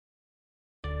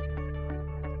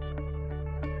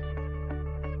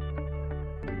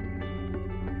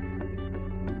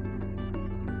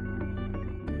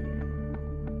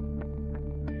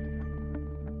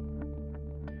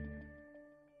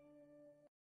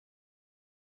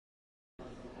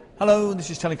Hello, this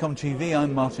is TelecomTV.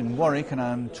 I'm Martin Warwick and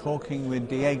I'm talking with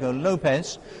Diego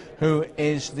Lopez, who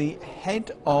is the head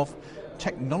of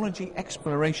technology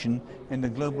exploration in the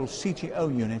global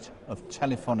CTO unit of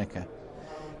Telefonica.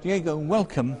 Diego,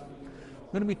 welcome.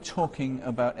 We're going to be talking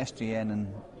about SDN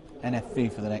and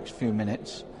NFV for the next few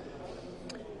minutes.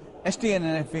 SDN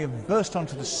and NFV have burst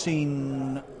onto the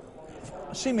scene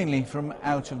seemingly from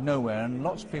out of nowhere, and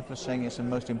lots of people are saying it's the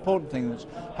most important thing that's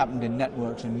happened in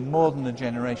networks in more than a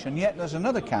generation. Yet there's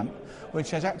another camp which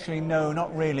says actually no,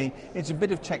 not really, it's a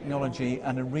bit of technology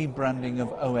and a rebranding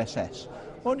of OSS.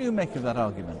 What do you make of that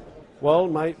argument? Well,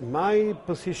 my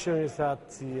position is that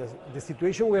the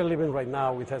situation we are living right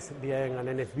now with SDN and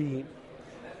NFV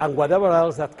and whatever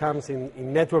else that comes in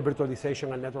network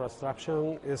virtualization and network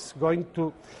abstraction is going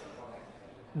to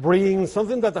bring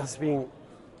something that has been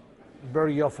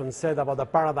very often said about a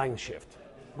paradigm shift.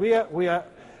 We are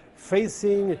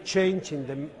facing a change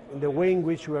in the way in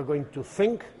which we are going to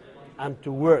think and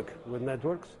to work with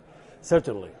networks,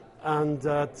 certainly. And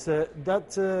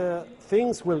that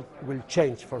things will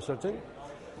change for certain.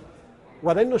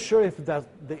 What I'm not sure if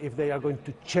they are going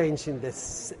to change in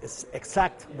this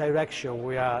exact direction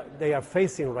they are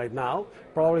facing right now.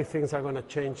 Probably things are going to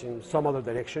change in some other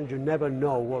direction. You never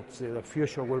know what the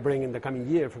future will bring in the coming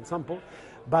year, for example.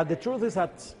 But the truth is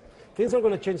that things are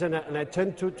going to change, and I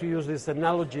tend to use this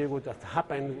analogy that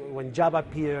happened when Java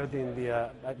appeared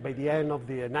by the end of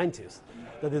the 90s,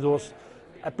 that it was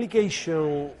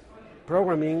application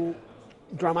programming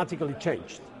dramatically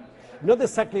changed. Not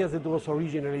exactly as it was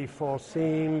originally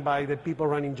foreseen by the people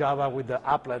running Java with the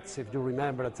applets, if you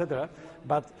remember, etc.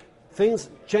 But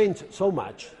things changed so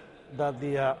much that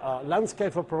the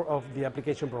landscape of the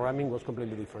application programming was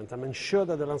completely different. I'm sure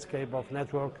that the landscape of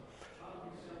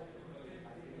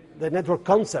the network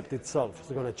concept itself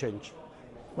is going to change.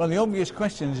 Well, the obvious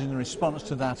questions in response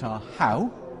to that are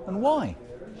how and why?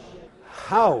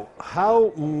 How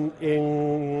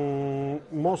in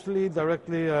mostly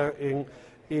directly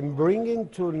in bringing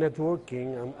to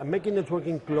networking and making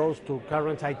networking close to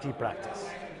current IT practice,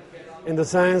 in the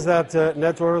sense that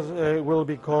networks will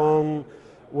become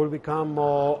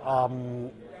more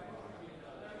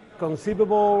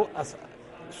conceivable as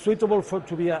suitable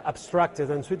to be abstracted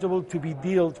and suitable to be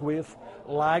dealt with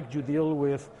like you deal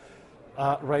with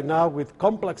right now with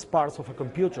complex parts of a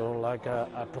computer, like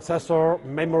a processor,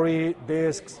 memory,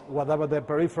 disks, whatever the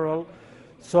peripheral.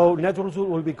 So networks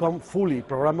will become fully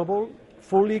programmable,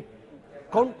 fully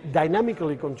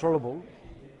dynamically controllable,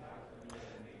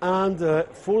 and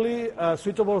fully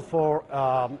suitable for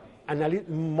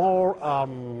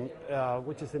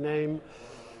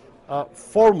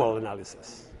formal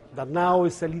analysis. That now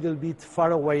is a little bit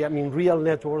far away. I mean, real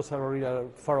networks are really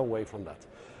far away from that.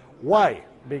 Why?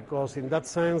 Because in that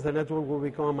sense, the network will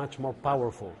become a much more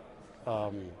powerful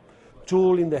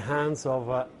tool in the hands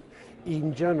of,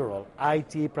 in general,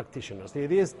 IT practitioners. The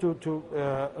idea is to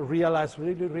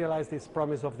really realize this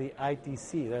promise of the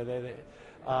ITC,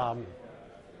 the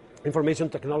information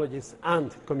technologies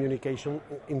and communication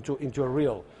into a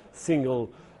real single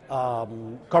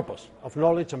corpus of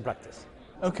knowledge and practice.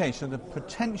 Okay, so the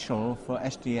potential for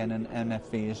SDN and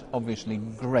NFV is obviously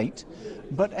great,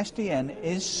 but SDN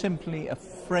is simply a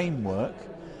framework.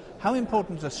 How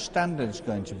important are standards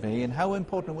going to be, and how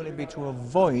important will it be to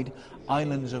avoid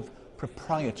islands of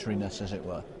proprietariness, as it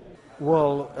were?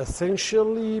 Well,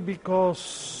 essentially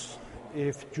because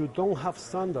if you don't have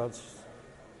standards,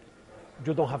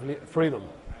 you don't have freedom.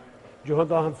 You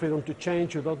don't have freedom to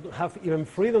change, you don't have even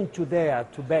freedom to dare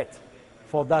to bet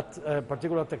for that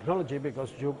particular technology,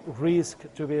 because you risk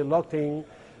to be locked in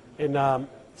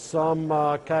some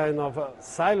kind of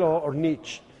silo or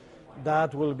niche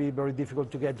that will be very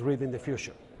difficult to get rid in the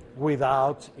future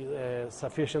without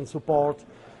sufficient support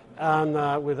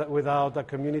and without a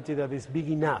community that is big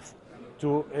enough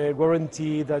to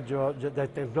guarantee that the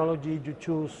technology you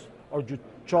choose or you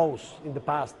chose in the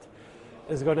past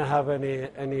is going to have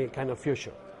any kind of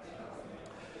future.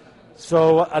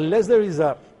 So unless there is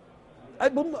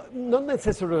not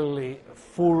necessarily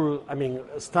full,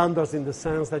 standards in the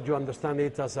sense that you understand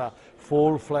it as a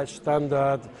full-fledged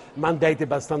standard, mandated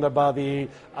by standard body,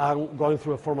 and going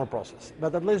through a formal process.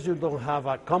 But at least you don't have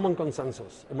a common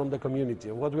consensus among the community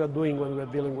of what we are doing when we are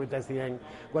dealing with SDN,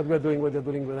 what we are doing when we are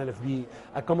dealing with NFV,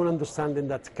 a common understanding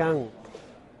that can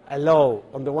allow,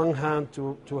 on the one hand,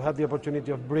 to have the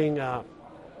opportunity of bring up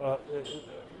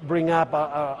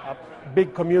a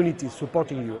big community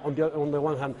supporting you on the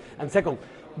one hand, and second,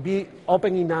 be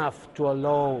open enough to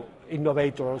allow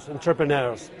innovators,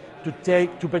 entrepreneurs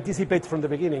to participate from the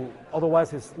beginning.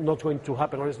 Otherwise, it's not going to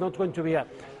happen, or it's not going to be a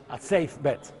safe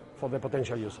bet for the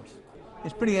potential users.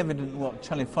 It's pretty evident what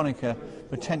Telefonica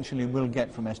potentially will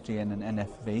get from SDN and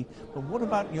NFV, but what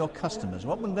about your customers?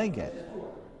 What will they get?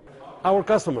 Our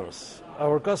customers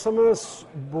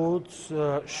would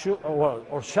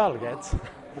shall get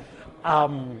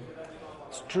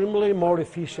extremely more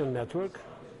efficient network.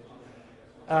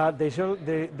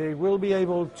 They will be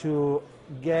able to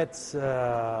get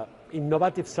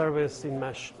innovative service in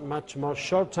much more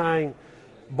short time,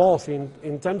 both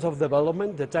in terms of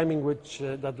development, the time in which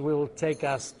that will take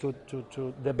us to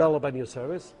develop a new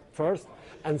service first,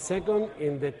 and second,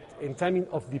 in timing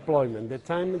of deployment, the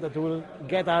time that will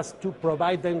get us to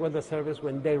provide them with the service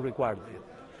when they require it.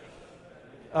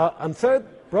 And third,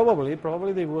 probably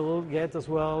they will get as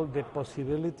well the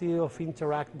possibility of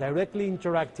directly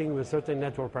interacting with certain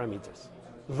network parameters.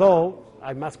 Though,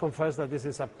 I must confess that this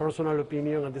is a personal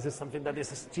opinion and this is something that is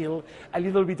still a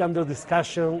little bit under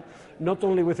discussion, not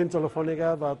only within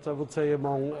Telefonica, but I would say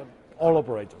among all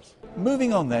operators.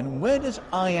 Moving on then, where does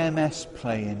IMS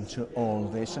play into all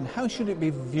this and how should it be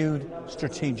viewed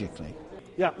strategically?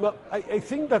 Yeah, well, I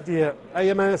think that the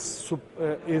IMS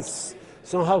is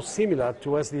somehow similar to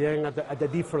SDN at a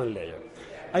different layer.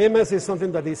 IMS is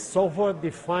something that is software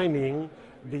defining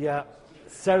the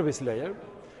service layer,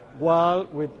 while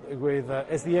with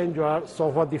SDN you are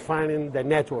software defining the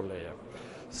network layer.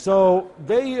 So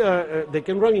they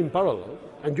can run in parallel,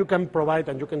 and you can provide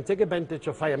and you can take advantage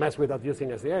of IMS without using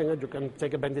SDN, and you can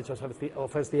take advantage of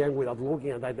SDN without looking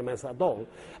at IMS at all.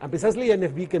 And precisely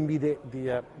NFV can be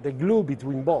the glue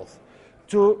between both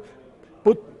to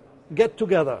get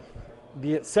together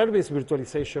the service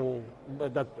virtualization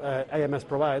that IMS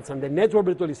provides and the network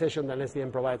virtualization that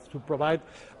SDN provides to provide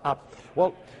a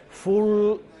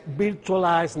full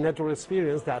virtualized network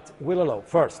experience that will allow,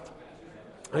 first,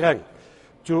 again,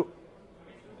 to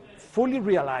fully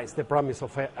realize the promise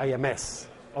of IMS,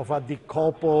 of a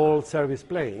decoupled service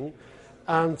plane,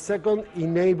 and second,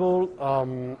 enable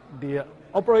the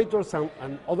operators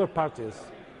and other parties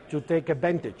to take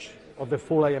advantage of the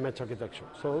full IMS architecture.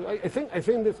 So I think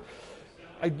this.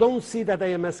 I don't see that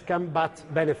IMS can but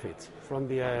benefit from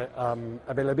the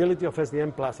availability of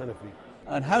SDN plus NFV.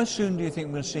 And how soon do you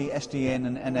think we'll see SDN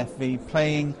and NFV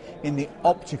playing in the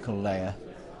optical layer?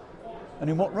 And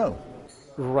in what role?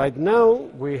 Right now,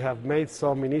 we have made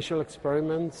some initial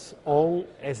experiments on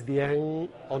SDN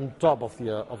on top of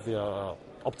the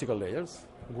optical layers.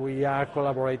 We are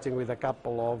collaborating with a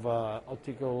couple of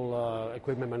optical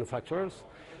equipment manufacturers.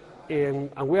 And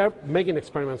we are making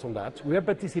experiments on that. We are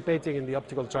participating in the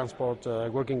optical transport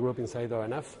working group inside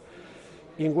ONF,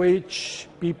 in which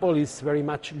people is very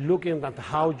much looking at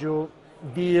how you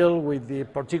deal with the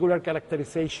particular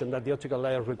characterization that the optical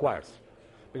layer requires.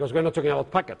 Because we're not talking about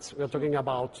packets, we're talking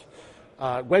about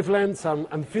wavelengths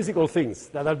and physical things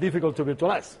that are difficult to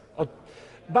virtualize.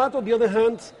 But on the other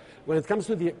hand, when it comes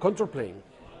to the control plane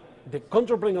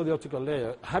of the optical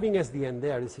layer, having SDN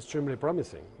there is extremely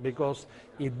promising because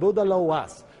it would allow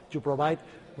us to provide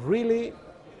really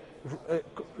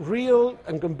real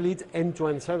and complete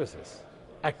end-to-end services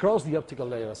across the optical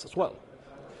layers as well.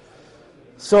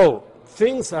 So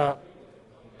things are,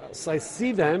 as I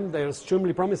see them, they're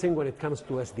extremely promising when it comes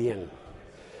to SDN.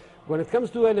 When it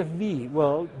comes to NFV,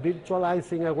 well,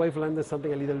 virtualizing a wavelength is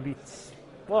something a little bit,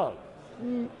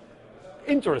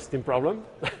 interesting problem.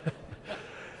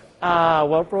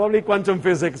 Probably quantum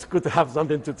physics could have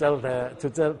something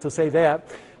to say there,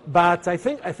 but I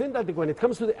think that when it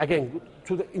comes to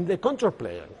in the control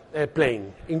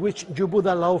plane, in which you would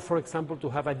allow, for example, to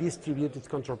have a distributed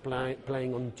control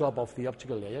plane on top of the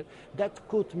optical layer, that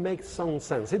could make some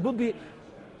sense. It would be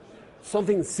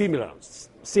something similar.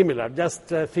 Just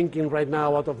thinking right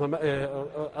now out of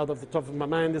the top of my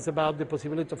mind is about the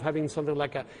possibility of having something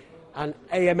like an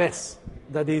AMS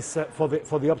that is for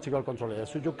the optical control layer.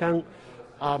 So you can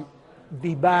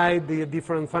divide the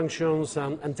different functions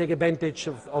and take advantage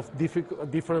of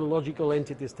different logical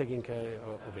entities taking care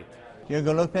of it.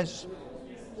 Diego Lopez,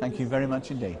 thank you very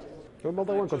much indeed. You're more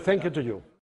than welcome. Thank you to you.